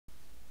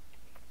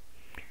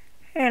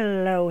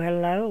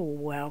Hello,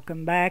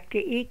 welcome back to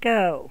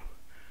Eco.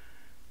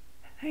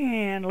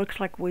 And looks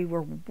like we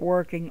were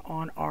working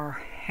on our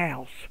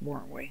house,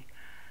 weren't we?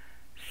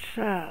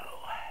 So,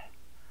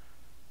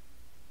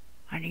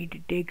 I need to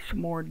dig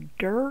some more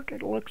dirt,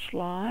 it looks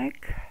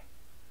like.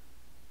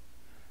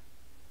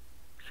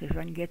 See if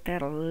I can get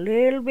that a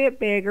little bit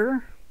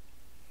bigger.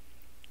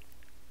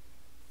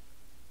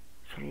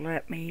 So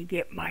let me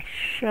get my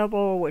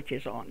shovel, which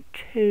is on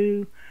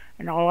 2.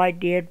 And all I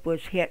did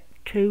was hit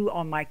 2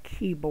 on my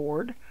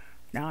keyboard.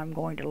 Now I'm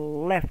going to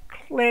left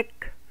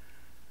click,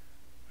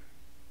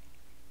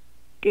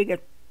 dig a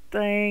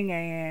thing,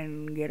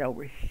 and get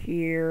over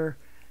here.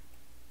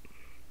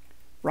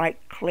 Right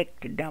click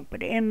to dump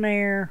it in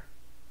there.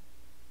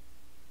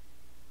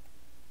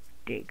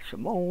 Dig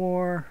some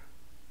more.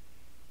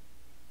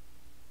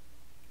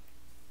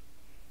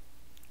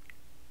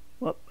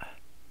 Whoop.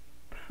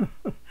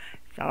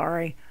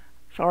 Sorry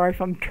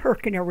if I'm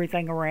jerking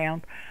everything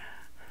around.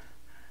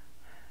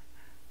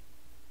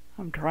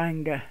 I'm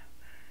trying to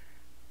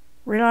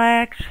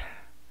relax.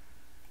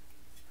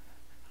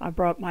 I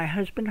brought my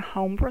husband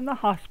home from the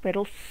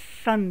hospital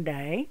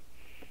Sunday,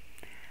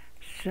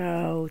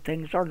 so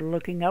things are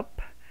looking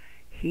up.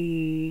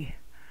 He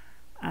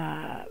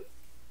had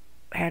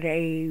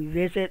a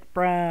visit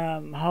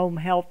from home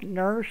health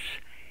nurse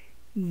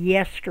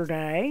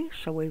yesterday,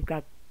 so we've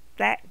got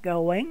that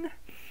going.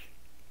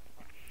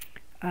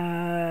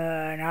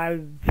 And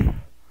I've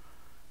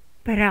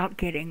been out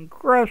getting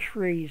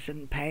groceries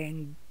and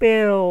paying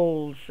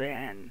bills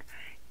and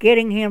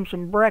getting him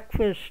some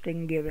breakfast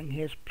and giving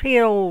his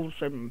pills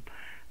and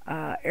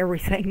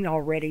everything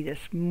already this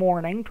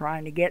morning,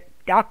 trying to get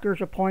doctor's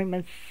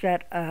appointments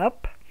set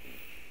up.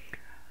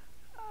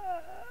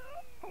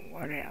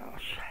 What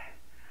else?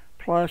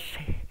 Plus,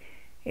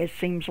 it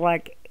seems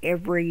like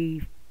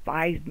every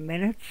 5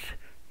 minutes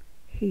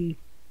he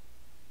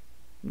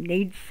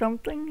needs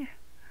something.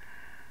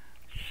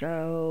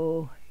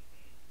 So,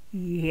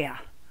 yeah,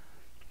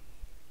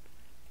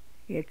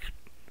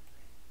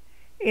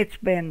 it's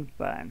been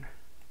fun,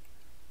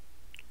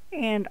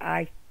 and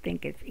I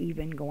think it's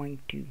even going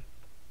to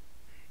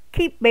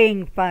keep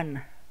being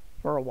fun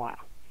for a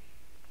while.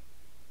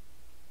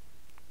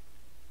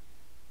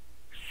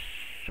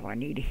 So I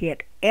need to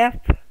hit F,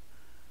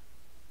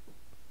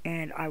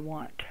 and I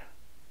want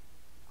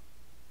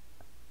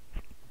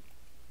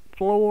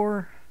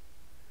floor,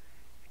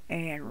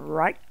 and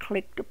right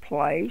click to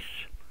place.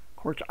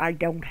 Of course, I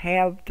don't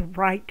have the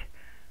right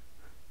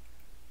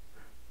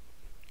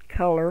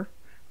color.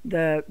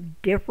 The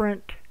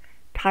different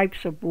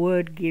types of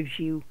wood gives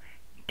you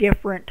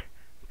different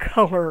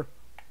color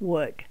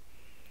wood.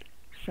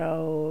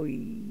 So,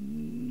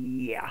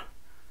 yeah.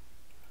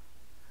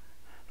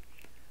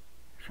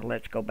 So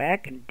let's go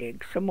back and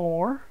dig some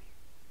more.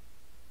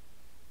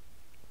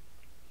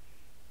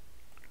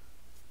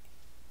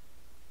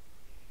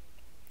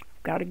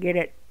 I've got to get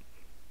it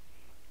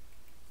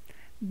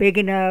big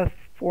enough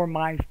for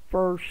my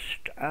first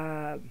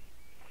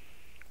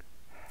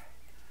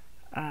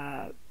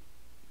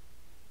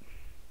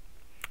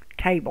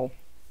table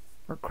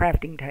or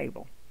crafting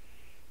table.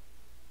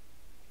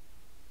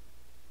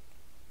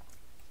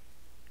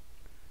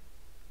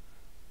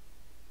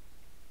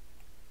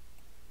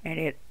 And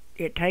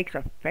it takes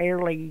a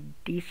fairly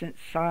decent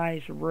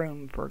sized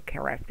room for a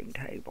crafting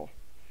table.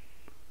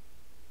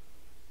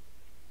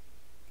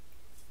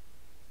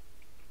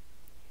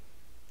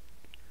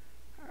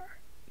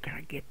 Can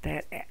I get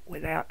that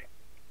without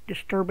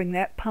disturbing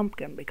that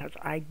pumpkin? Because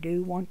I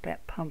do want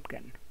that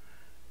pumpkin.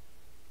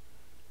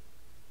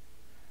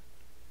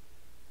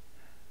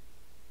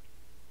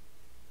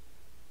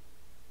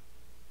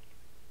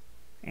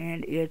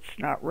 And it's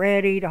not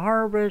ready to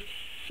harvest,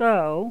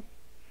 so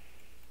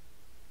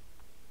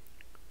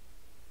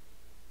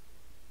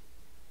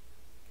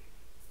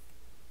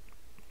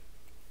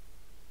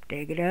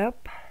dig it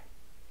up.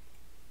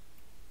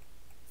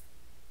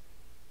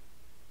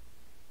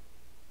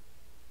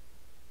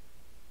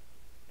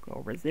 Go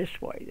over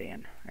this way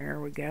then. There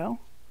we go.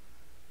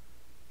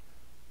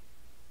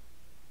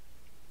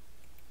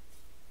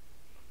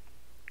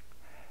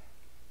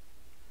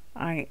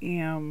 I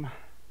am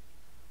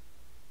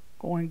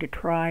going to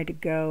try to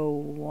go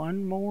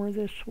one more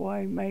this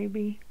way,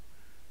 maybe.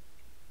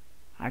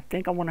 I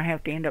think I'm going to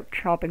have to end up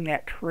chopping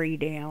that tree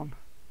down.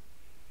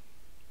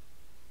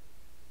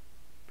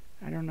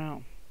 I don't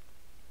know.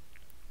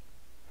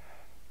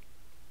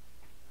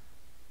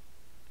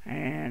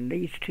 And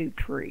these 2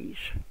 trees.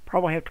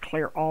 Probably have to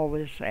clear all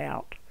this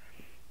out.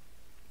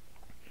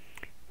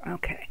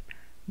 Okay.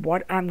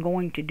 What I'm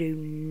going to do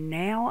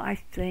now, I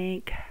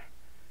think,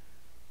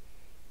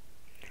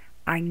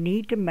 I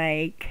need to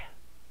make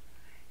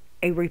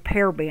a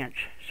repair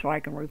bench so I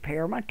can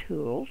repair my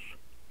tools.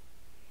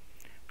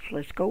 So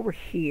let's go over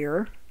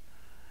here,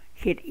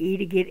 hit E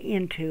to get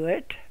into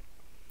it,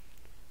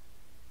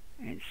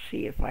 and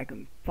see if I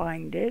can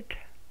find it.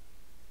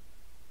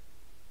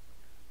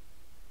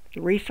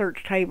 The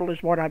research table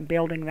is what I'm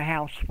building the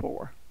house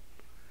for.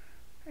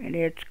 And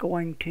it's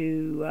going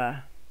to,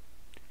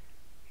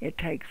 it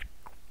takes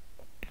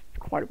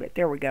quite a bit.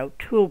 There we go.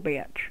 Tool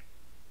bench.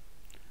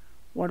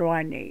 What do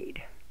I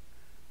need?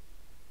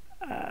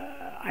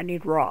 I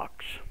need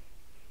rocks.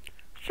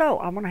 So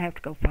I'm going to have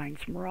to go find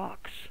some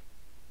rocks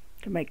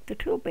to make the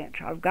tool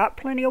bench. I've got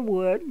plenty of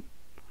wood.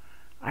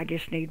 I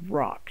just need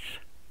rocks.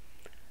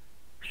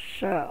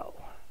 So,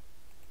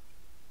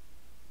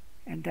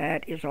 and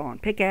that is on,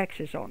 pickaxe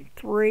is on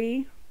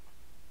 3.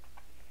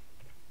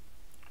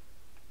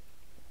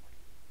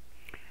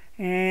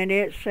 And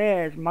it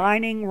says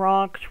mining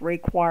rocks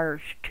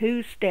requires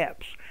 2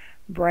 steps.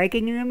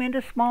 Breaking them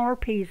into smaller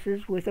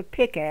pieces with a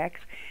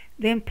pickaxe,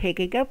 then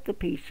picking up the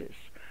pieces.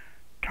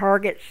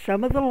 Target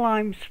some of the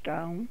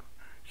limestone,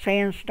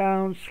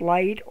 sandstone,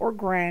 slate, or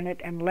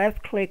granite and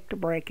left click to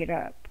break it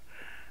up.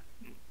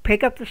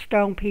 Pick up the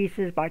stone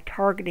pieces by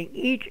targeting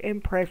each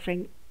and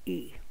pressing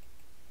E.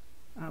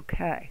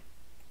 Okay.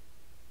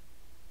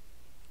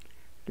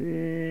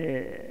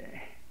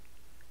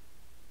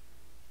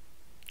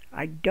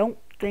 I don't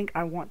think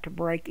I want to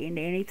break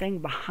into anything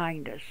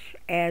behind us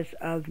as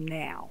of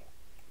now.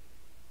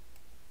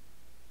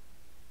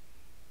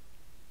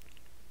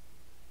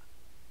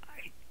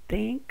 I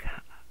think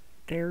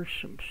there's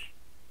some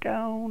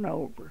stone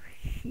over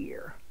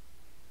here.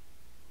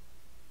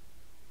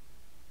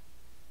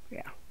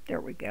 Yeah, there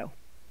we go.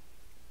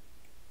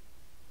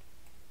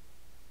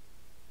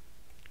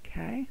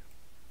 Okay.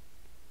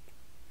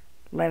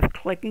 Left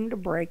clicking to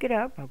break it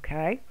up.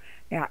 Okay.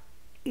 Now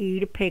E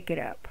to pick it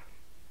up.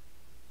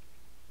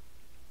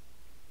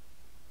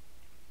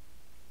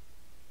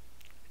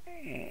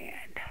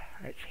 And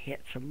let's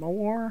hit some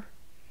more.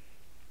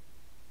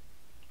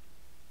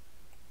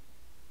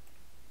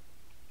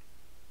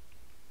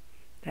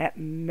 That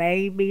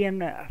may be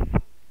enough.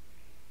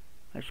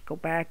 Let's go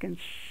back and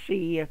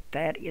see if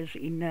that is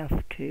enough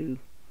to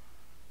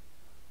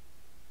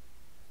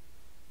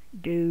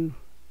do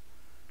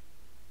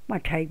my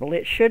table.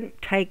 It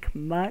shouldn't take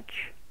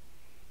much.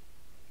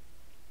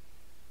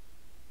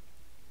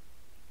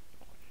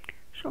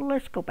 So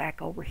let's go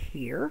back over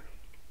here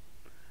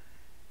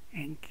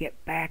and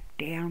get back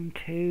down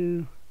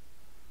to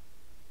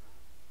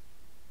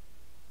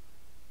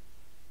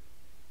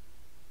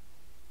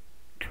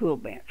tool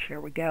bench. There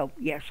we go.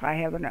 Yes, I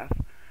have enough.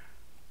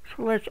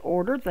 So let's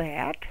order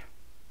that.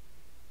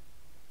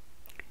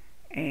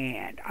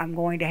 And I'm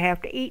going to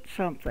have to eat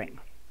something.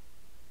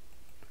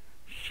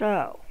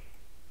 So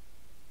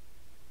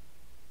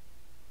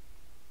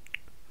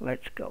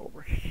let's go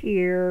over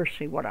here,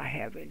 see what I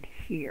have in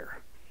here.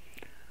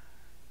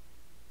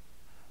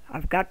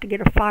 I've got to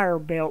get a fire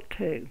built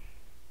too.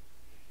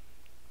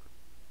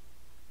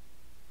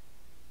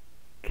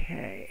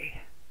 Okay.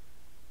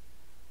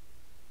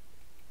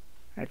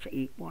 Let's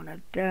eat one of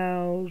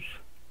those.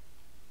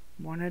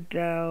 One of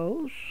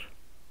those.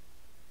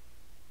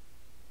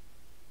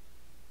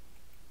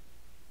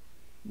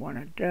 One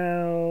of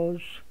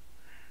those.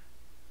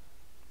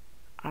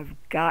 I've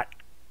got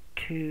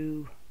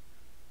to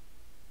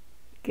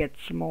get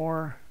some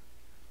more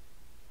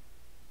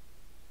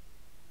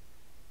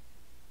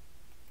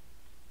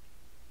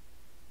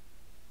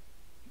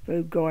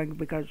food going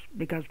because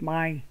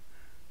my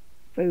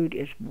food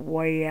is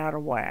way out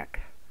of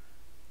whack.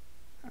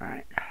 All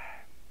right.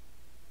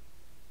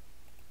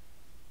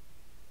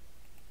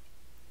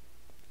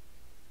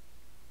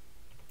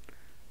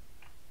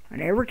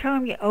 And every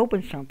time you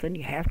open something,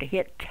 you have to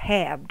hit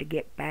tab to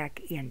get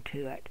back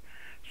into it.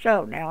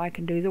 So now I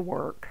can do the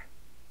work.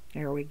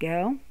 There we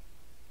go.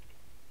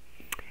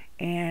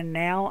 And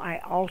now I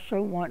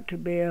also want to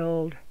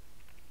build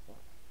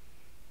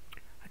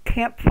a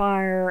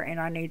campfire, and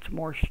I need some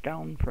more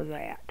stone for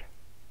that.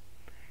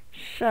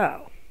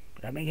 So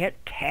let me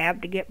hit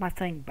tab to get my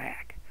thing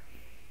back.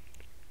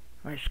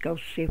 Let's go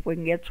see if we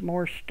can get some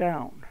more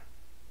stone.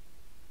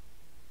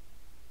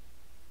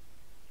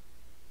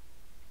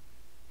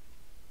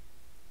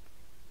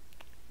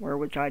 Where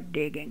was I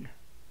digging?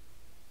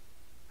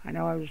 I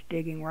know I was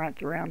digging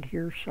right around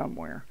here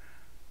somewhere.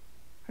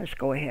 Let's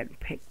go ahead and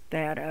pick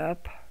that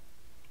up.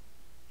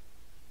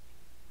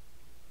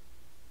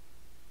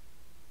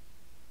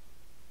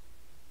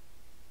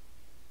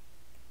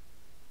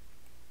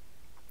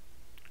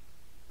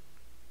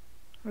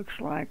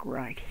 Looks like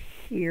right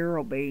here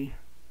will be,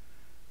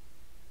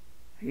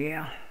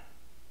 yeah.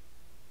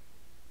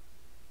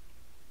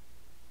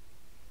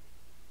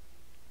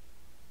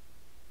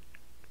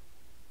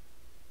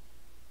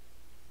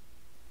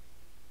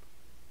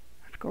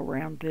 Go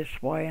around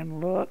this way and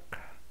look.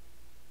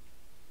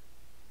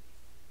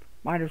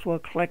 Might as well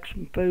collect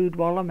some food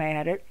while I'm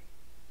at it.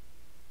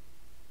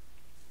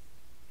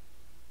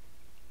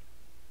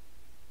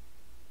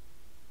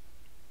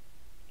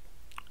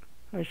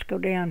 Let's go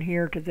down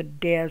here to the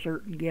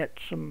desert and get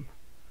some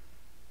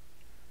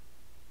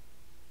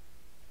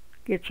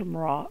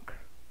rock.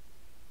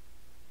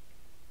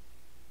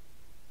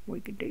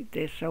 We could do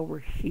this over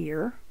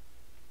here.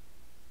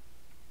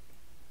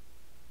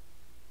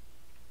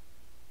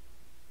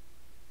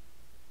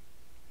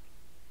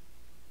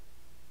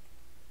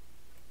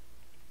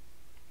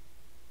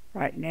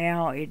 Right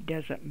now it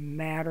doesn't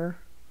matter.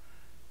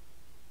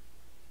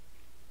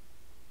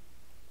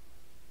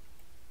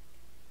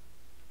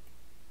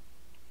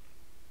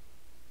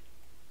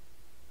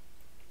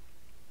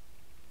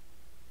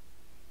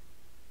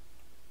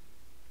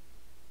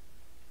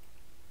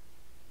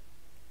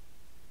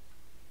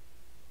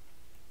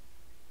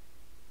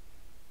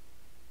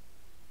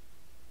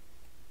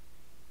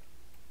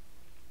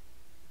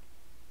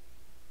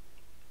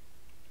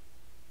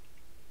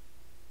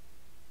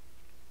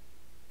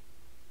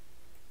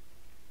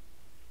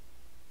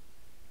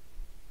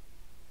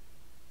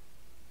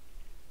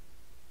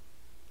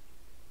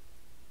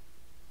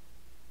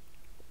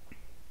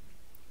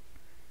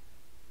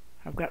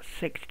 got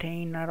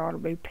 16. That ought to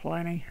be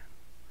plenty.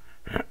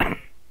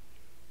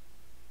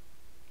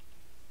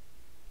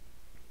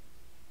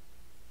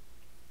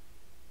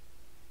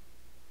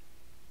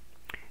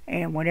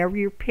 And whenever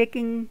you're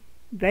picking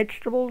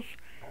vegetables,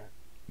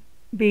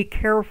 be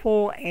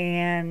careful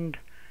and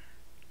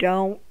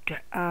don't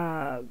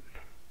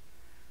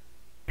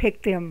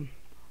pick them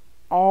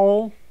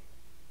all,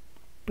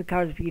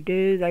 because if you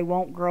do, they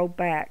won't grow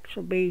back.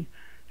 So be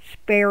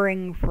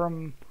sparing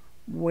from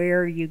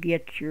where you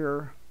get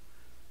your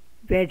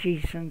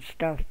veggies and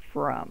stuff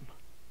from.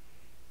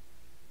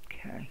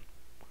 Okay,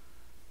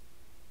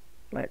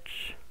 let's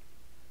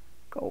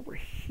go over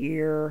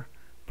here,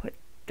 put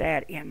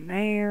that in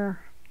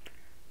there,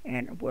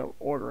 and we'll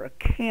order a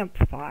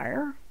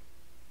Campfire.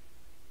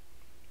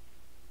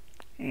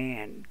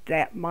 And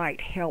that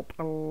might help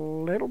a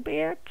little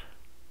bit.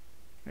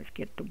 Let's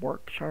get the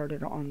work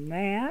started on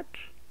that.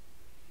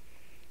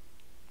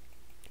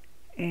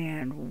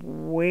 And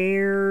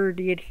where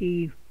did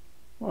he...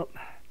 Whoop.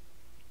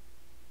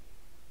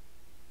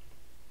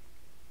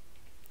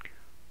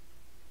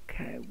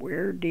 Okay,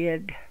 where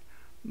did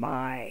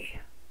my...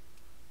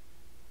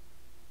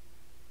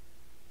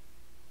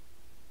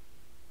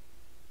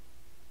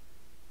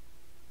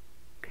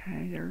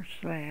 Okay, there's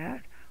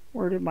that.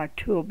 Where did my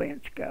tool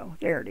bench go?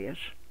 There it is.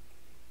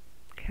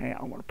 Okay,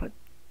 I want to put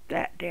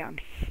that down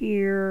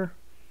here.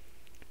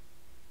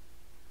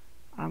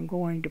 I'm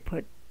going to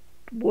put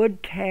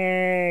wood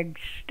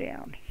tags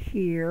down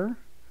here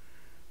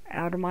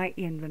out of my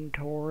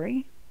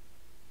inventory.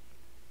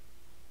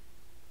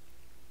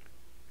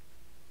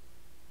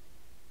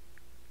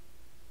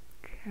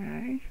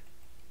 Okay.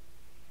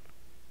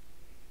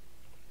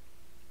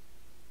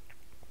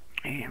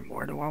 And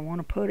where do I want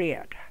to put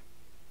it?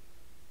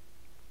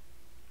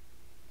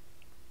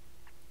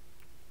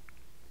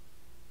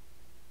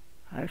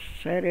 Let's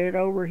set it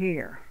over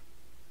here.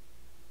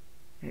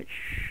 It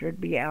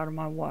should be out of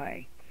my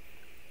way.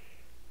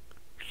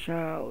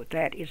 So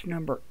that is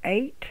number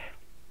 8.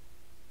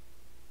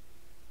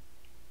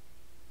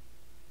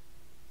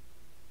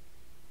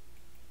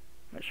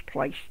 Let's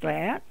place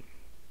that.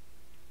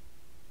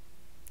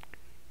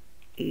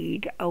 E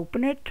to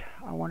open it.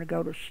 I want to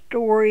go to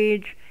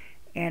storage,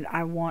 and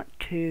I want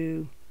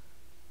to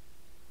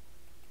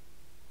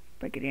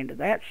stick it into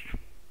that.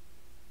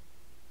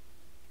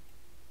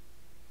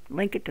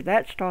 Link it to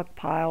that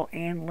stockpile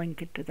and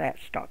link it to that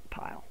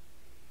stockpile.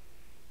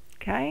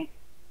 Okay?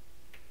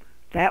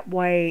 That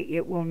way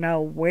it will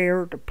know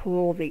where to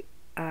pull the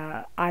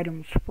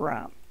items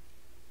from.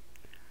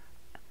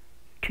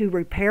 To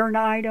repair an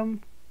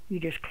item, you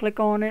just click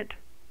on it,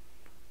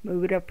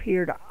 move it up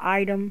here to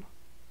item.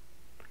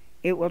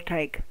 It will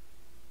take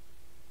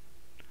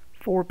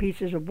 4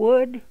 pieces of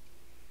wood,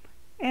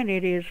 and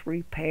it is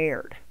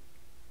repaired.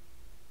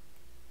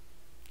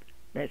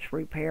 Let's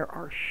repair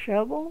our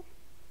shovel.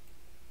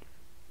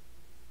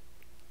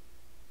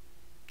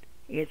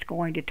 It's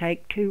going to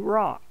take 2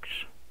 rocks.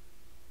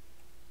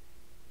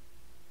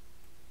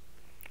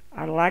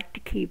 I like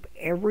to keep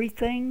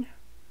everything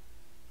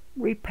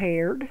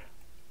repaired,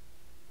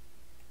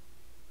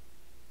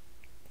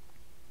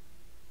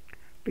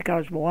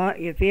 because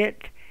if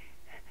it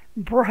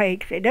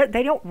breaks, they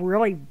don't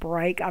really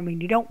break. I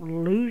mean, you don't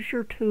lose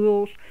your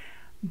tools,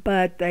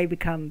 but they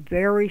become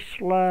very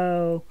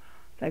slow.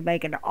 They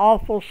make an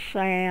awful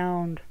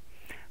sound.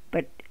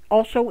 But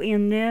also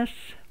in this,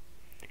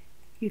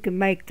 you can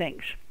make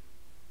things.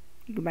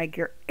 You can make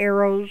your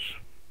arrows,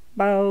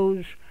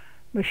 bows,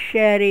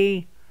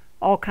 machete,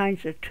 all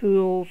kinds of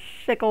tools,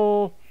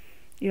 sickle,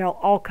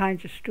 all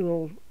kinds of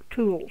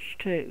tools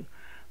too.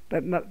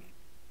 But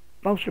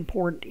most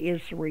important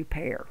is the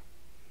repair.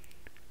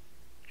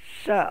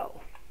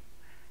 So,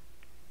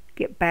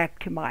 get back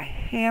to my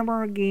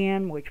hammer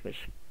again, which was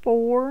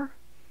 4.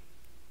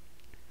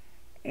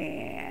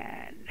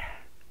 And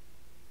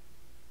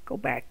go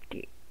back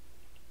to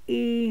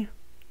E.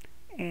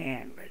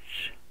 And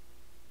let's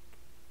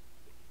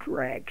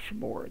drag some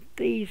more of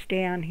these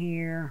down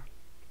here.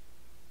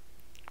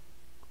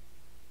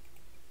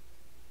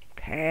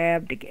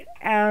 Tab to get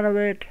out of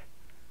it.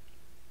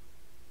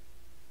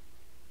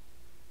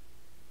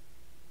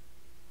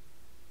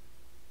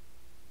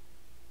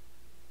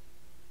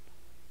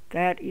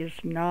 That is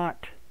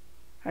not,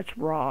 that's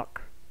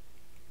rock.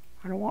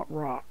 I don't want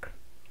rock.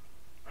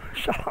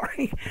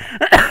 Sorry.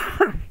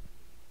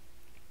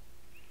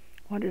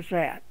 What is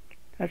that?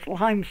 That's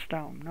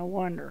limestone, no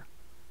wonder.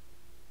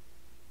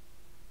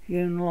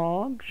 Hewn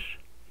logs.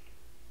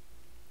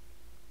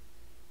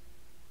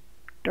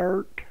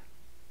 Dirt.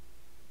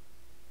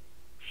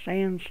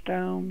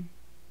 Sandstone.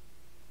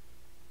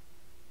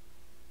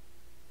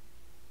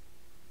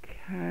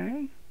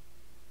 Okay.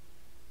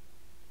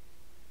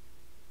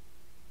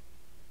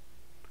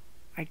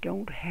 I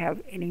don't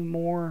have any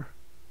more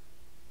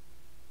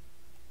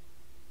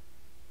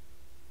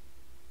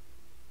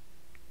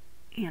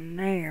in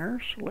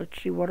there, so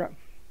let's see what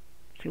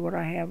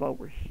I have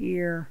over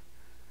here.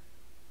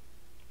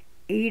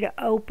 E to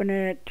open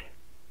it.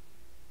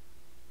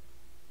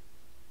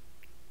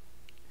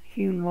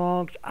 hewn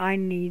logs. I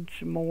need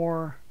some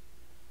more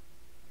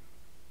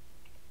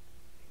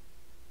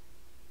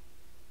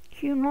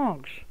hewn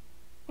logs.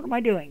 What am I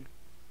doing?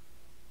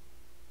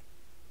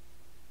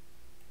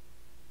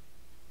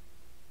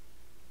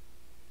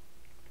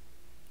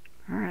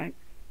 Alright.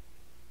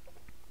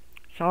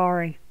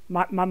 Sorry.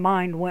 My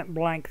mind went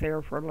blank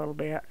there for a little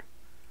bit.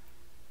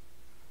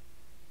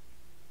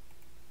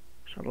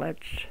 So let's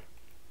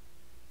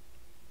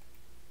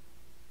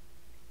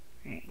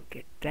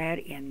get that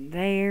in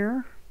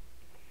there.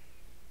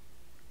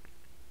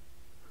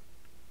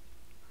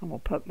 I'm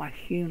going to put my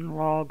hewn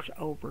logs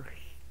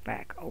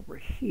back over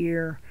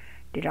here.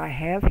 Did I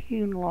have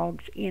hewn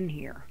logs in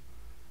here?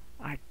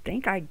 I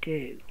think I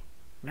do.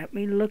 Let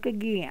me look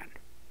again.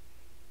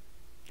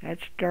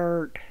 That's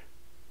dirt.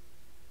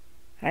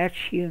 That's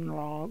hewn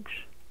logs.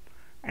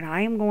 And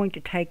I am going to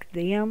take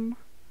them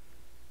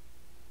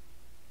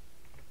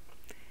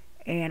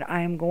and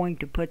I am going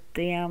to put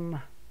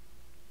them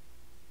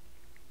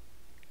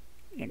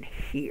in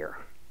here.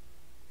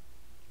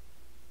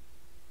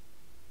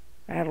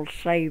 That'll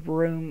save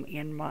room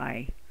in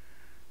my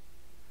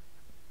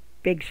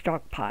big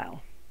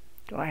stockpile.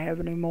 Do I have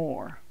any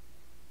more?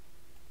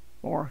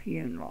 More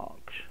hewn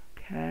logs.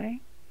 Okay.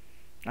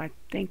 I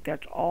think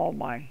that's all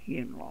my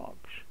hewn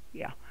logs.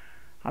 Yeah.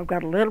 I've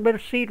got a little bit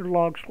of cedar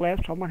logs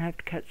left, so I'm going to have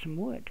to cut some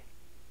wood.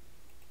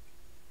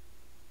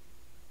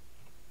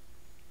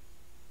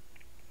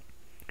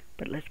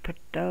 But let's put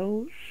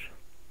those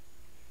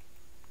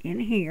in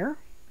here.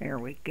 There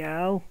we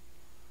go.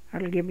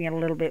 That'll give me a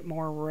little bit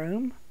more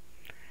room.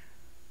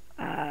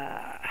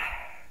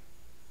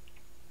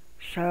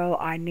 So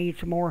I need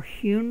some more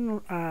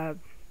hewn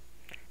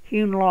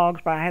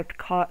logs, but I have to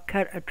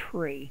cut a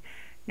tree.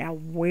 Now,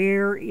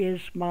 where is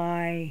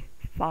my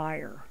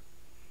fire?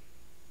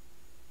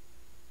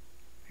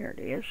 There it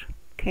is.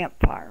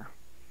 Campfire.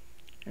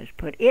 Let's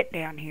put it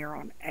down here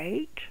on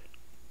 8.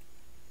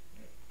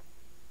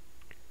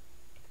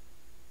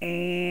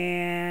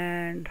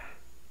 And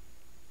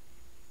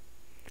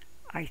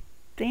I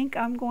think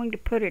I'm going to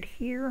put it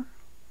here.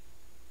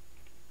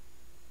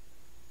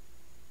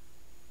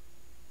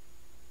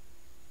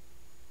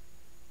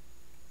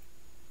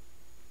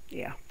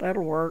 Yeah,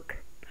 that'll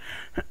work.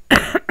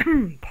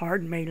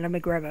 Pardon me, let me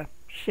grab a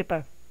sip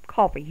of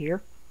coffee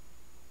here.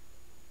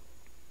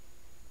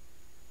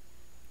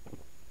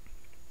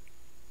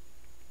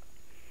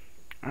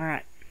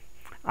 Alright,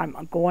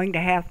 I'm going to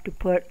have to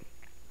put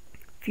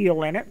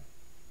fuel in it.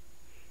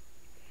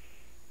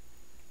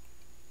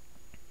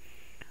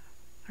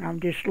 I'm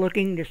just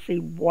looking to see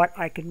what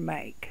I can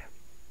make.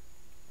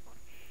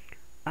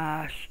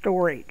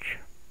 Storage.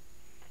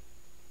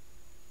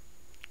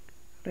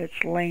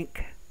 Let's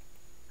link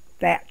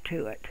that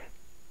to it.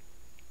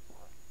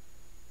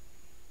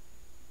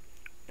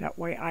 That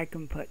way I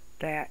can put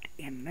that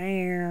in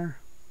there,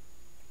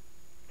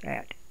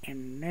 that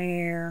in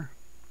there.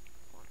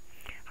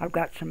 I've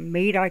got some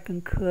meat I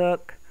can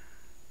cook,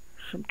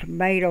 some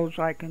tomatoes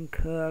I can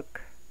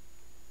cook.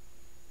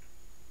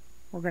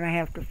 We're going to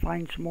have to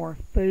find some more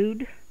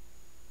food.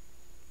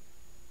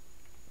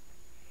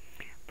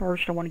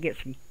 First I want to get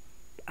some,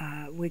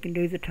 we can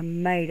do the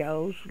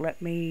tomatoes.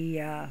 Let me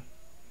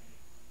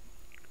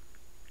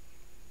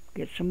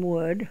get some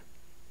wood.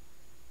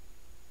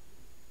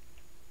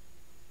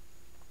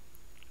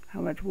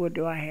 How much wood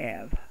do I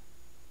have?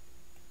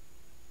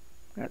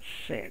 That's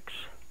 6.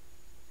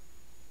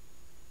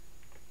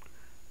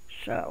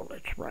 So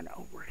let's run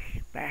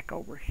back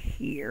over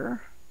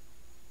here.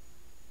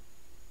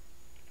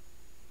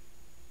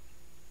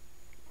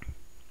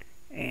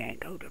 And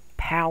go to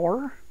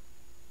power.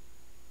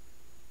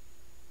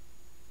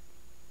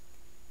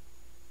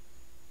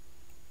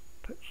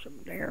 Put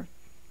some there.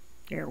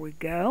 There we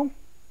go.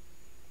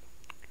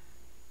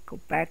 Go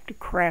back to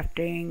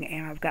crafting,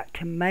 and I've got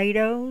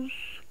tomatoes.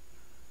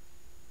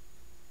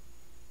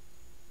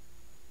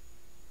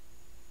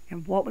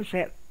 And what was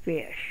that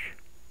fish?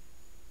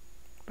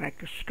 Back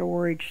to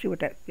storage, see what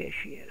that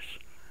fish is.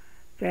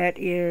 That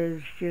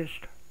is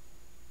just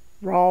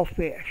raw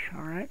fish,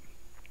 alright?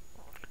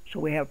 So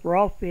we have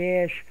raw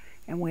fish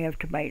and we have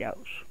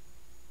tomatoes.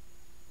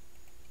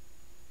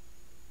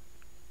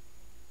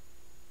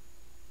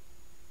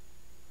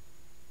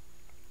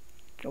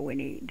 So we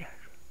need,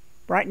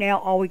 right now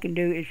all we can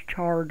do is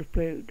charred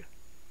food.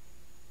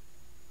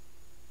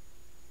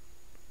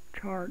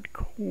 Charred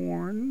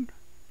corn,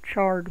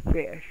 charred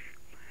fish.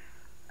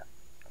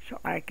 So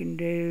I can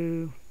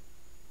do,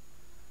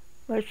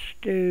 let's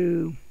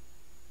do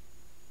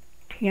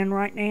 10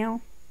 right now.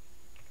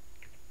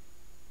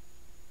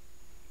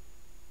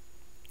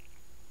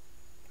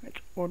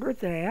 Let's order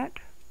that.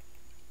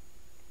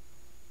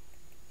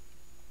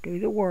 Do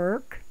the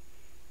work.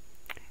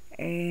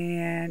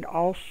 And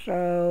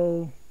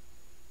also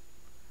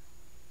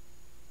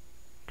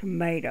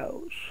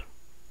tomatoes.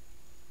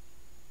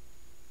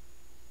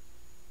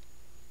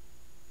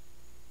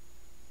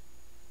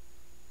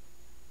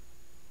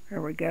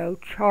 There we go,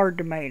 charred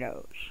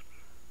tomatoes.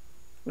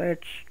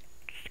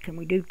 Can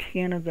we do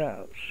 10 of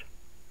those?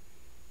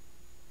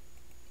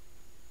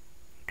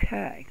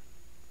 Okay.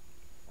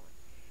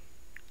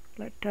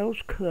 let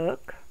those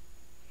cook,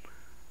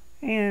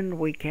 and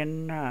we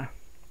can,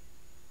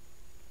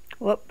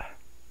 whoop,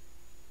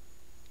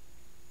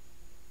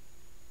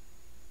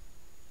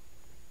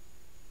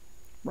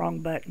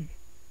 wrong button.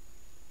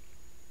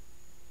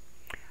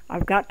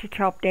 I've got to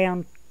chop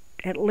down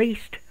at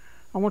least,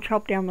 I'm going to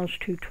chop down those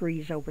 2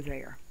 trees over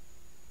there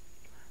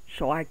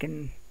so I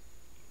can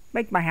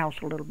make my house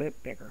a little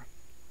bit bigger.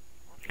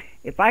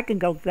 If I can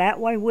go that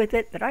way with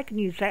it, then I can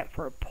use that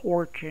for a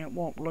porch and it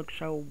won't look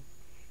so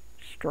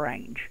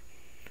strange.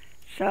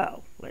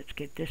 So, let's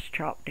get this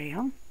chopped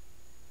down.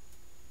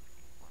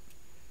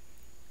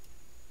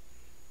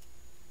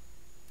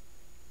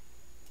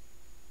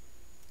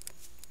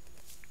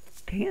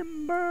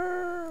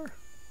 Timber!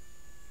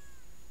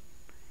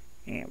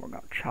 And we're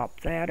going to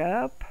chop that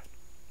up.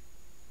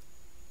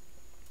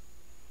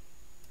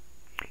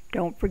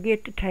 Don't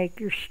forget to take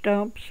your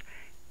stumps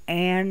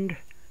and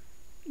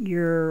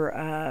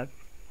your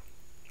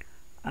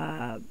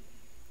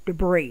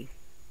debris.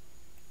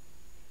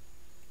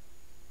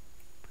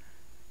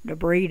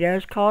 Debris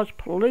does cause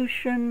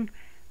pollution,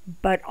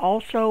 but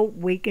also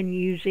we can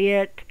use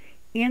it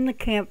in the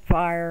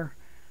campfire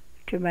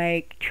to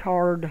make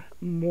charred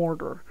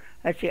mortar.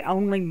 That's the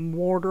only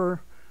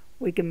mortar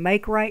we can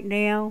make right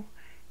now,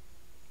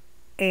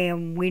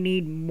 and we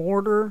need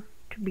mortar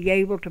to be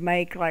able to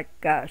make like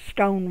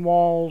stone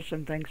walls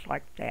and things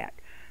like that.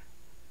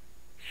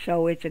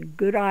 So it's a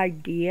good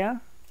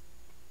idea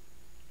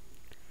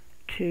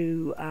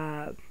to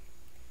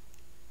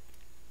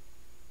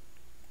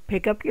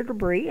pick up your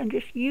debris and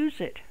just use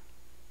it.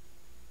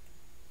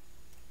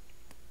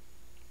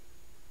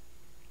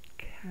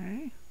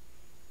 Okay,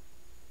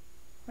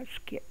 let's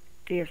get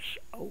this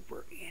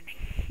over in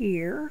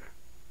here.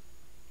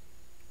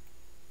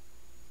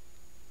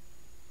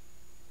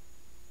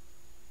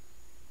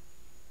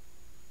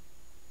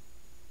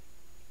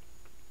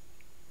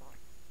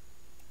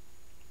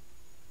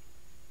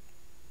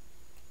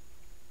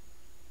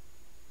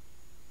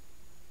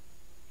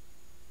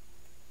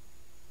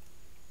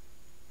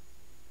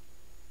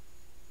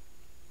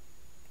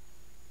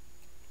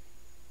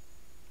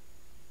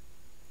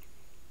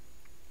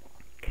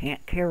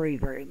 Can't carry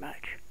very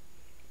much.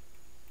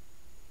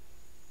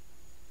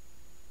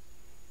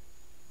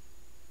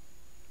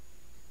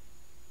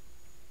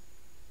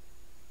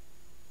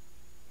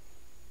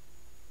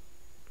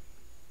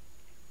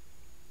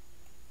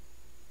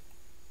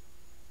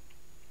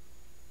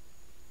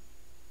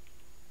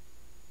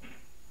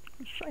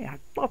 Let's see, I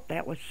thought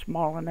that was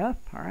small enough.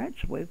 Alright,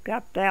 so we've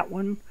got that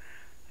one.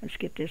 Let's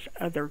get this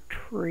other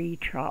tree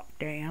chopped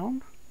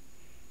down.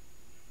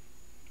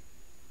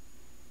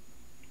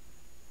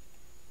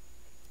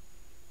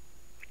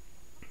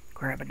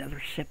 Grab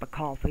another sip of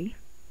coffee.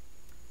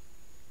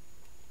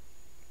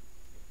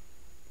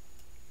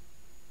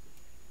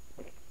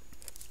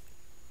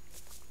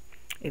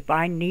 If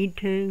I need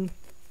to,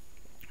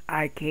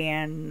 I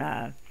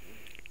can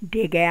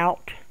dig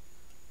out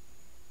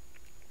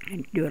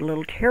and do a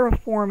little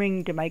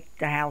terraforming to make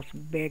the house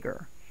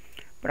bigger.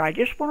 But I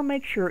just want to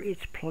make sure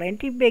it's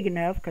plenty big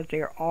enough, because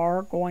there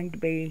are going to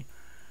be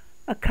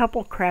a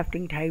couple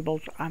crafting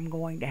tables I'm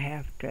going to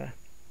have,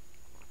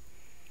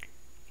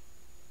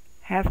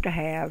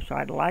 so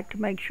I'd like to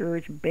make sure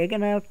it's big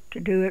enough to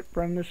do it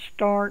from the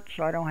start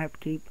so I don't have to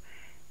keep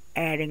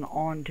adding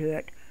on to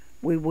it.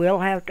 We will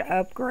have to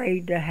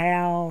upgrade the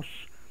house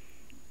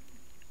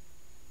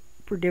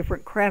for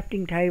different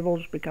crafting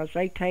tables because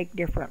they take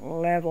different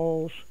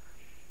levels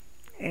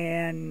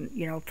and,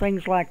 you know,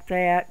 things like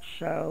that.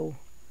 So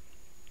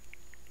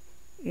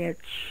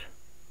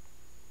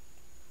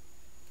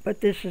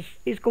but this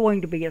is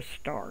going to be a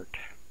start.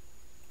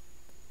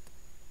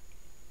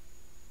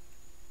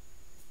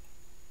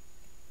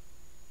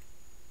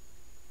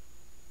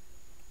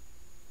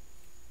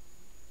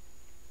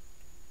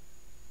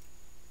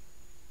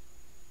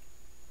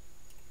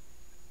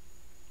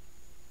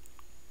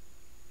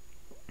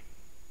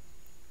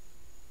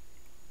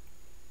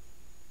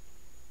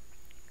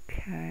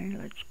 Okay,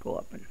 let's go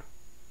up and,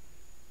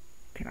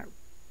 can I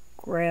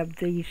grab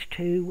these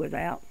two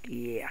without,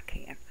 yeah I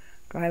can.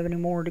 Do I have any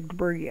more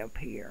debris up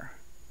here?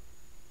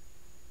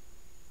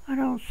 I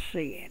don't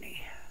see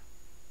any.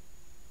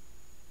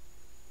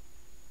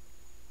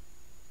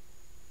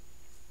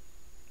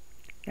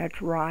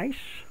 That's rice.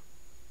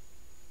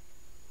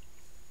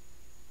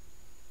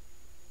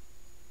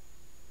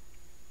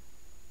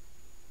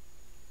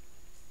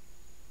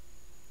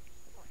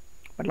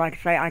 But like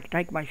I say, I can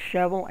take my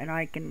shovel and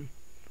I can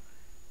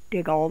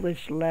dig all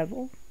this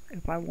level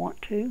if I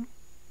want to.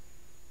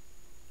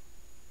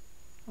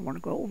 I want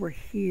to go over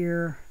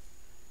here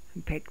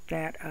and pick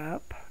that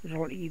up.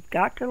 So you've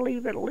got to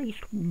leave at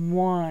least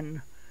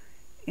one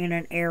in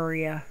an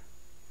area.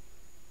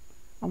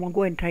 I'm going to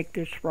go ahead and take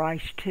this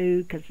rice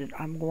too, because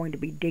I'm going to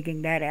be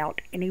digging that out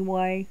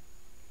anyway.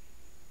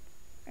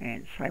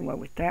 And same way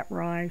with that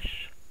rice.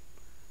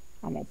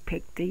 I'm going to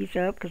pick these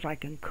up because I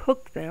can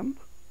cook them.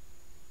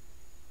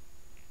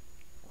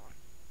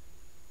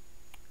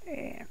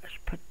 And let's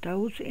put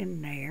those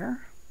in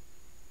there.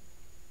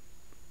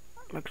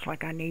 looks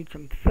like I need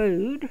some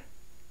food.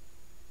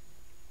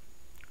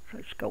 So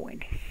let's go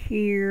in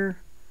here.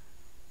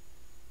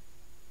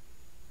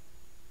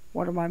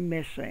 What am I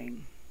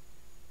missing?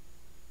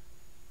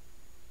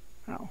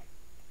 Oh.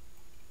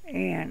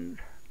 And,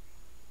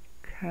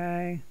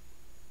 okay.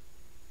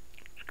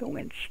 Let's go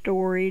in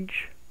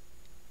storage.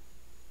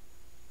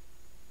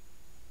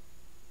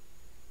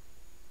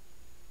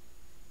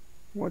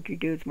 What'd you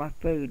do with my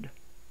food?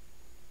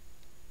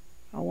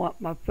 I want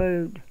my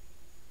food.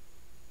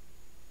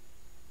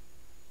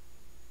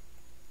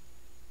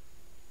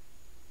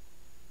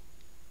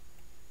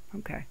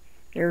 Okay,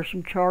 there's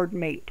some charred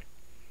meat.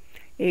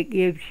 It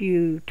gives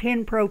you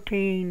 10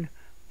 protein,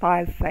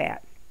 5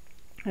 fat.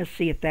 Let's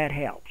see if that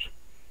helps.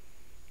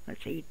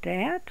 Let's eat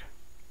that.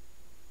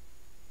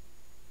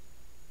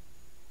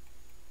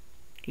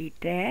 Eat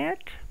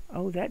that.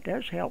 Oh, that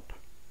does help.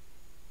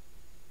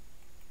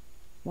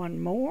 One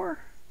more.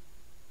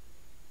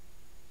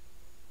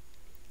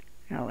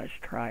 Now let's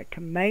try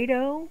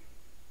tomato.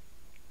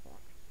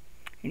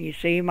 And you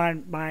see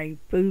my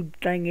food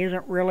thing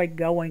isn't really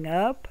going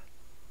up.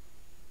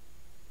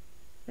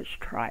 Let's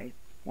try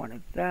one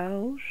of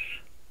those,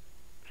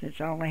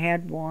 since I only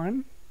had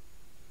one.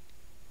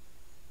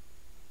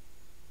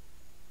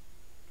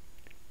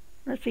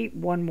 Let's eat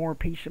one more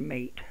piece of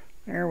meat.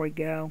 There we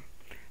go.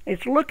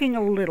 It's looking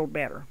a little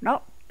better.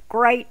 Not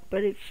great,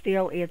 but it's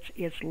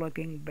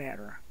looking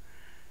better.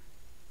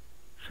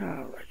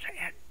 So let's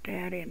add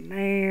that in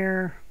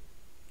there.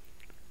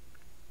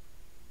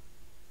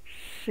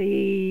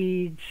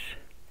 Seeds.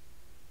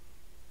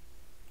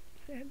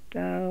 Add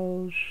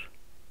those.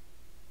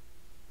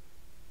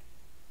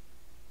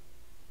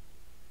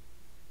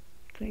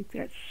 I think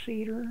that's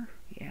cedar.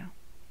 Yeah.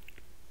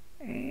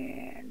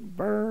 And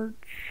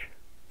birch.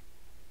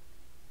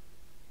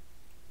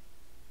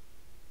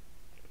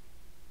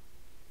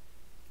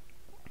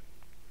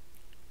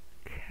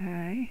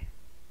 Okay.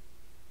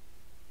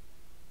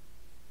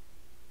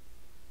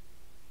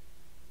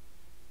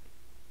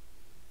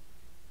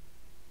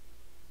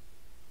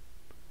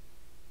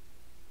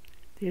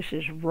 This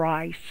is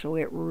rice, so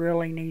it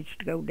really needs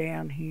to go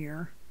down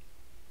here.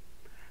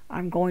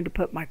 I'm going to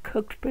put my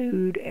cooked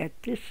food at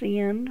this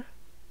end.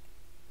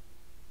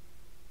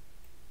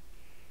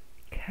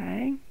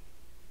 Okay.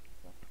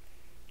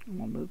 I'm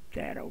going to move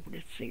that over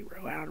to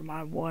 0 out of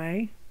my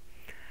way.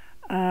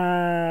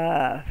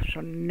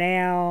 So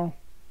now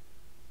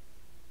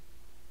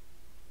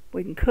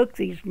we can cook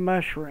these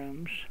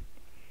mushrooms.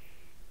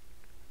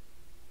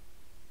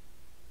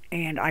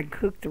 And I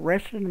cook the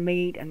rest of the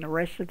meat and the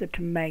rest of the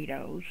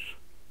tomatoes.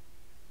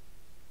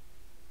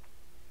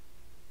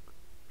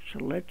 So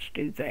let's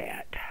do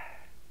that.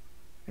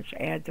 Let's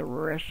add the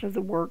rest of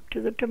the work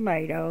to the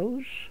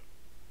tomatoes.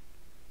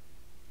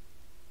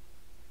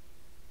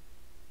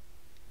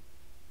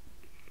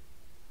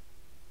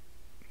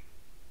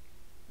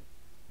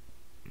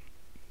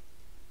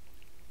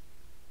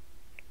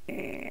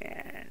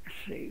 And let's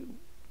see,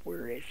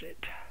 where is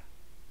it?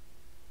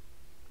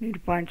 Need to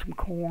find some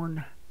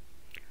corn.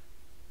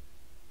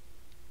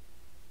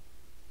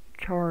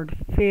 Charred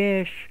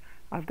fish.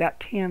 I've got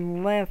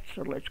 10 left,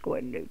 so let's go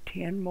ahead and do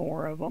 10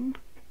 more of them.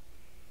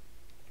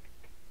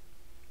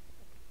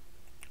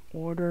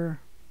 Order.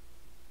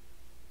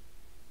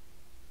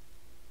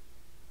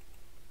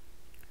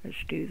 Let's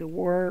do the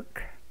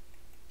work.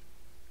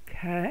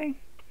 Okay.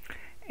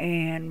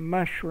 And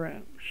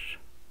mushrooms.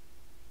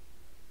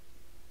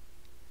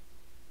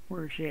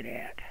 Where's it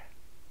at?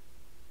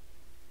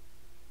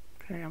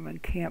 Okay, I'm in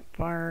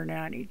Campfire,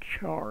 now I need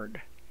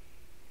charred.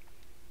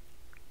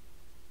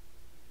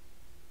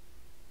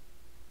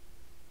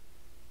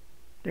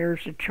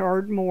 There's the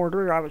charred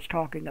mortar I was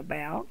talking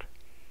about.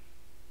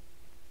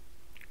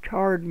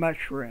 Charred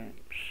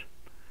mushrooms.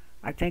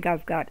 I think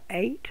I've got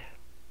 8.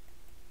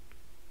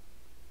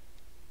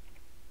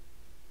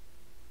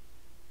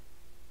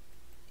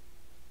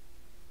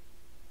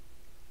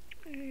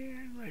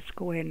 And let's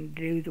go ahead and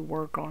do the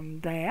work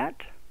on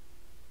that.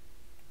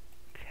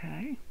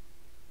 Okay.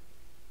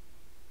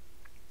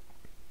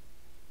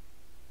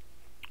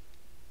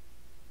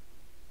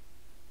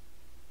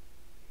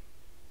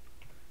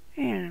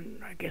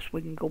 And I guess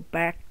we can go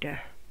back to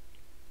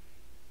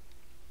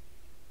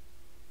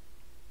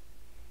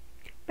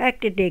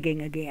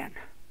digging again.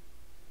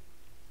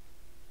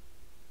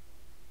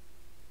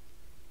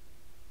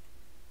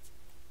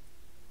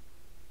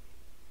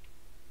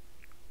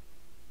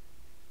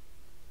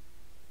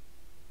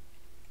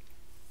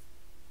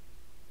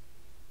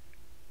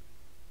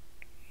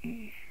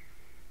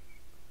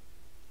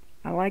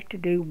 I like to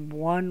do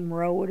one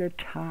row at a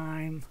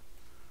time.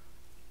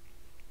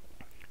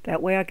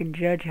 That way I can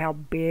judge how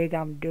big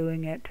I'm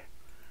doing it,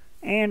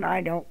 and I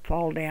don't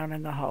fall down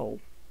in the hole.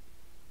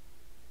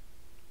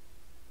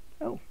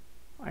 Oh,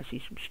 I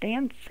see some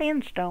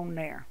sandstone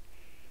there.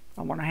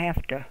 I'm going to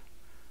have to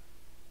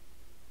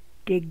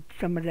dig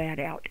some of that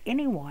out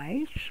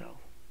anyway, so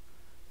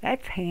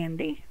that's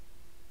handy.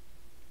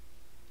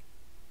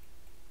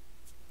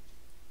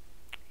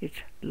 It's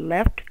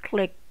left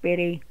click,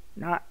 Biddy,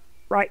 not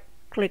right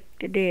click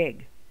to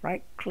dig.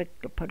 right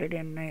click to put it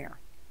in there.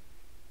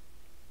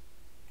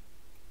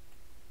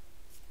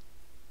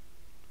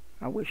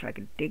 I wish I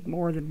could dig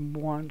more than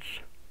once.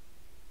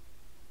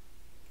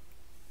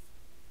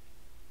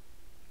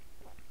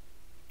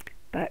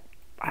 But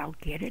I'll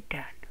get it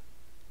done.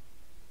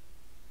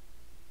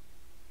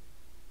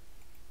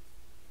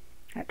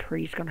 That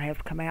tree's going to have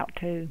to come out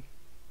too.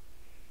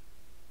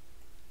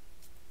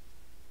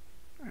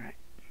 Alright.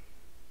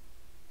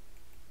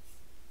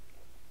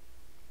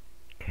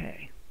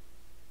 Okay.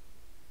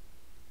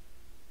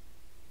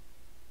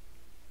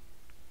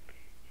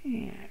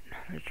 And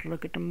let's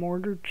look at the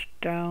mortared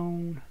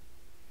stone.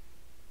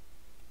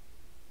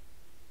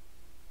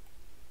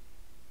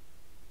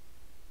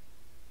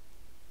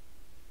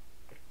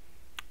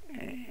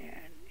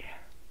 And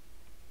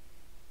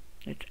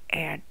let's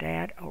add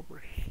that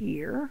over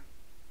here.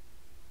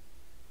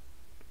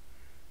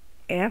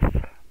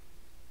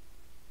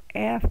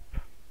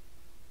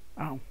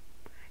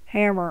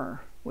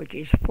 Hammer, which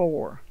is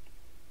 4.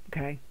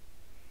 Okay.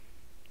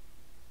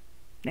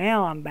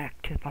 Now I'm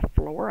back to the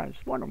floor. I was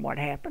wondering what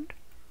happened.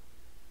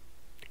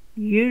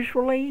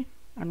 Usually,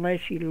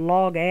 unless you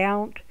log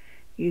out,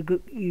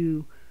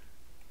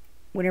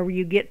 whenever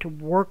you get to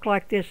work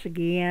like this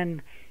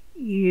again,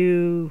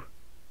 it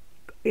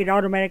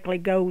automatically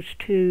goes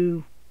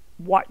to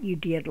what you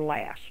did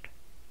last.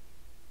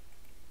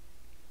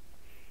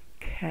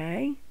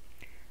 Okay.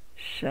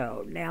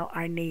 So now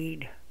I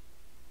need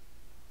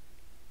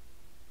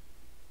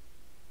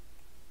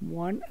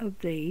one of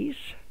these.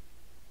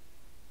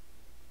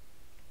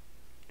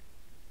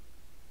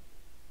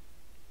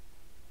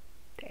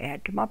 To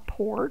add to my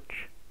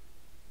porch.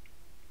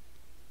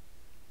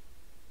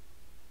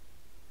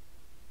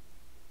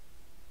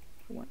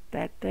 I want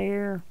that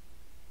there,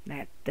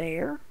 that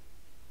there.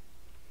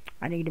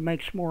 I need to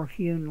make some more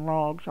hewn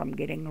logs. I'm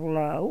getting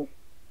low.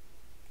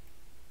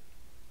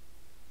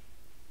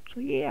 So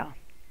yeah,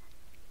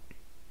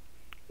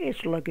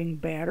 it's looking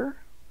better.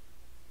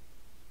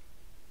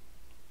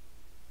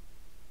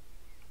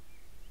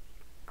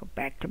 Go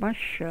back to my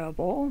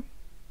shovel.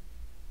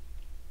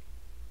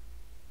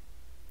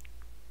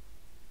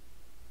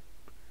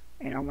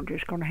 And I'm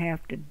just going to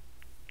have to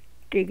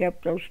dig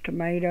up those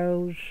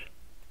tomatoes.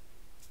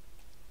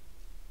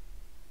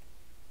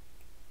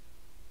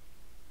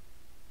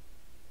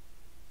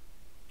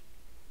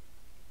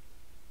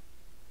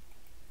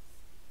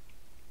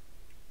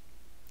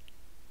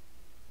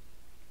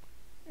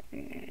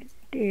 And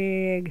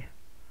dig.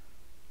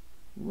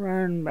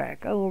 Run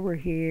back over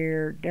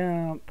here.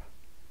 Dump.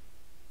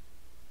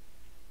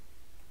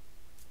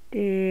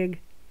 Dig.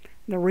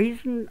 The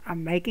reason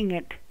I'm making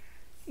it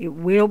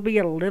will be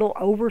a little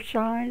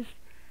oversized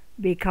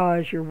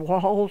because your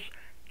walls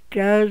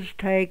does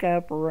take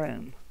up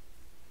room.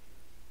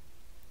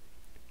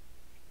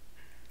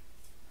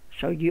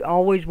 So you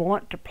always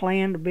want to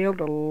plan to build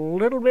a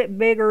little bit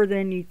bigger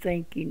than you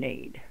think you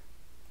need.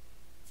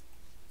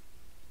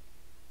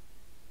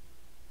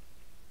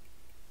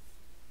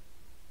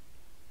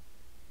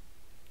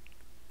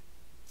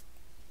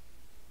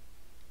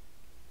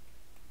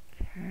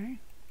 Okay,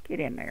 get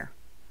in there.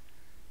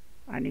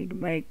 I need to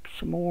make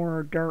some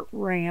more dirt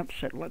ramps,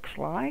 it looks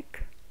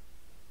like.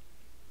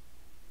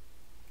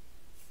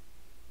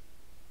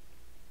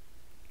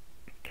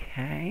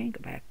 Okay, go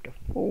back to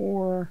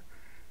 4.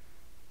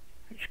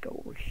 Let's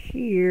go over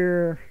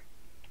here.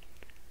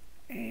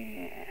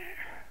 And,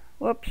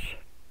 whoops,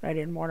 that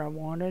isn't what I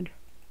wanted.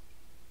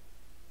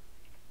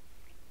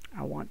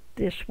 I want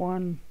this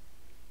one.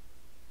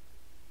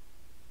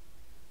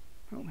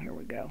 Oh, here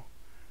we go.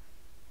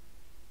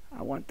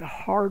 I want the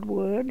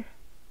hardwood.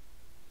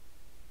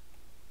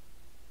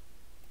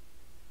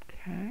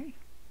 Okay.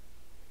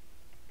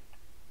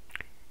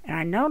 And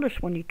I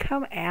notice when you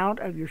come out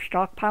of your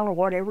stockpile or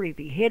whatever, if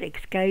you hit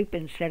escape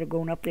instead of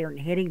going up there and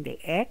hitting the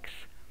X,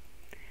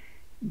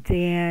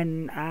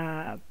 then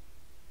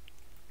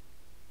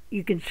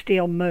you can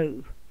still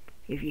move.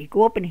 If you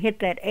go up and hit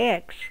that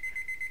X,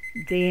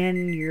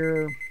 then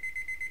you're...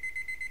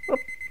 Whoop,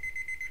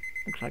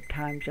 looks like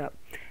time's up.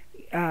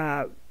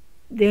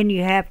 Then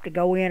you have to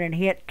go in and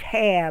hit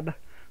Tab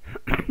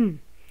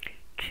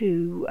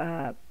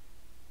to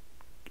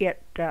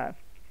get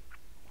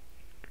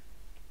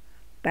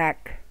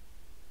back.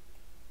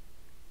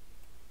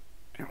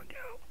 There we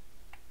go.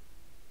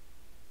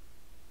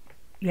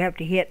 You have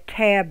to hit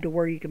Tab to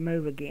where you can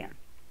move again.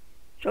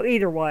 So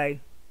either way.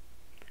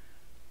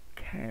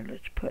 Okay,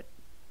 let's put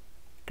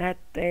that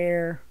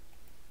there,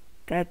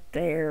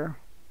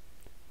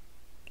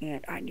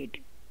 and I need to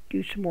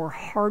do some more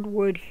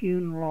hardwood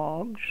hewn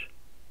logs.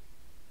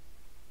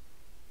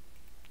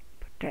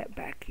 Put that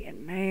back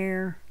in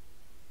there.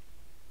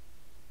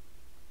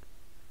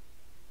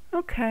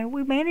 Okay,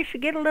 we managed to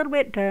get a little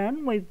bit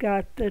done. We've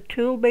got the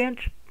tool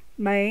bench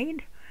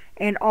made,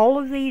 and all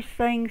of these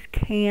things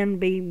can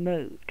be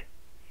moved.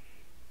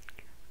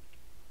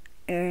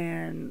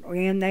 And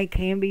they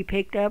can be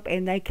picked up,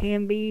 and they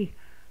can be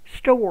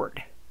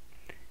stored.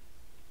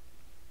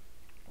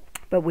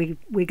 But we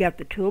got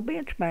the tool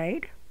bench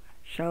made,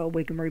 so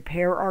we can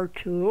repair our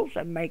tools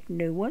and make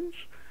new ones.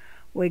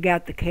 We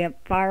got the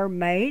campfire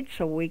made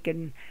so we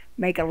can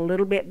make a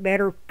little bit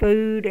better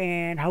food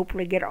and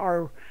hopefully get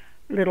our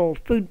little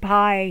food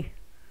pie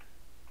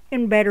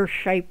in better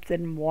shape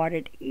than what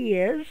it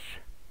is.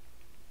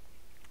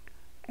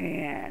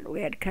 And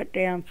we had to cut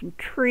down some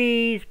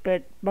trees,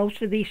 but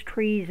most of these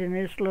trees in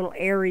this little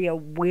area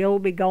will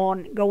be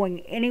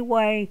going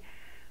anyway,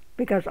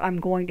 because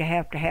I'm going to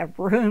have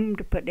room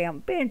to put down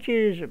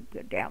benches and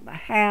put down the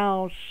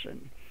house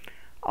and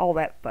all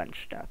that fun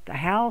stuff. The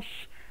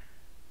house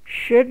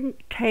shouldn't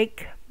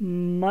take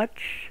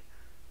much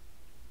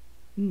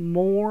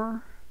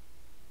more.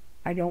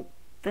 I don't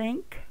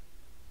think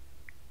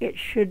it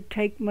should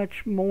take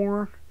much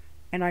more,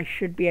 and I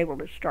should be able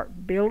to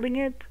start building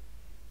it.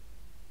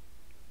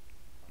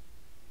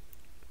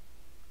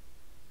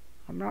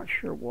 I'm not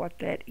sure what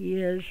that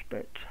is,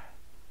 but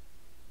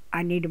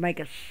I need to make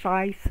a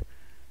scythe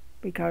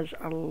because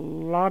a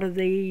lot of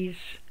these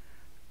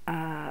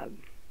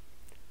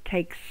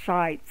take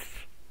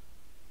scythes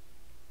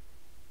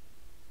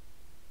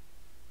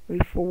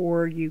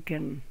before you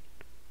can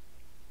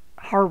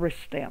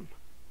harvest them.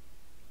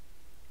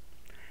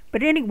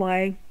 But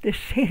anyway, this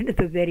is the end of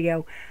the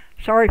video.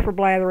 Sorry for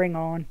blathering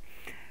on.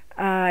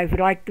 If you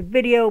like the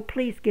video,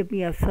 please give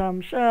me a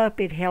thumbs up.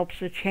 It helps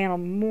the channel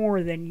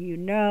more than you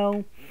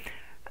know.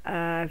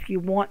 If you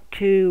want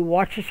to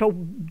watch this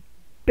old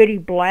bitty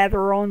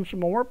blather on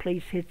some more,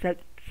 please hit that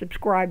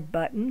subscribe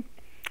button.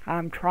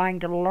 I'm trying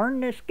to learn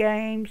this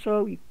game,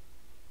 so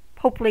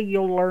hopefully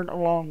you'll learn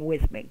along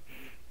with me.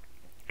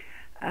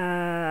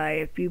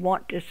 If you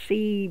want to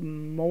see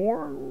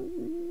more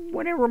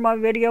whenever my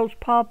videos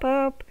pop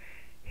up,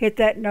 hit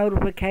that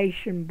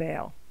notification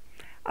bell.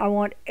 I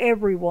want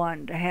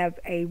everyone to have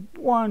a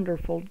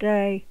wonderful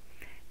day,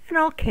 and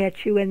I'll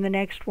catch you in the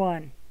next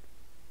one.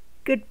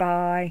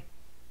 Goodbye.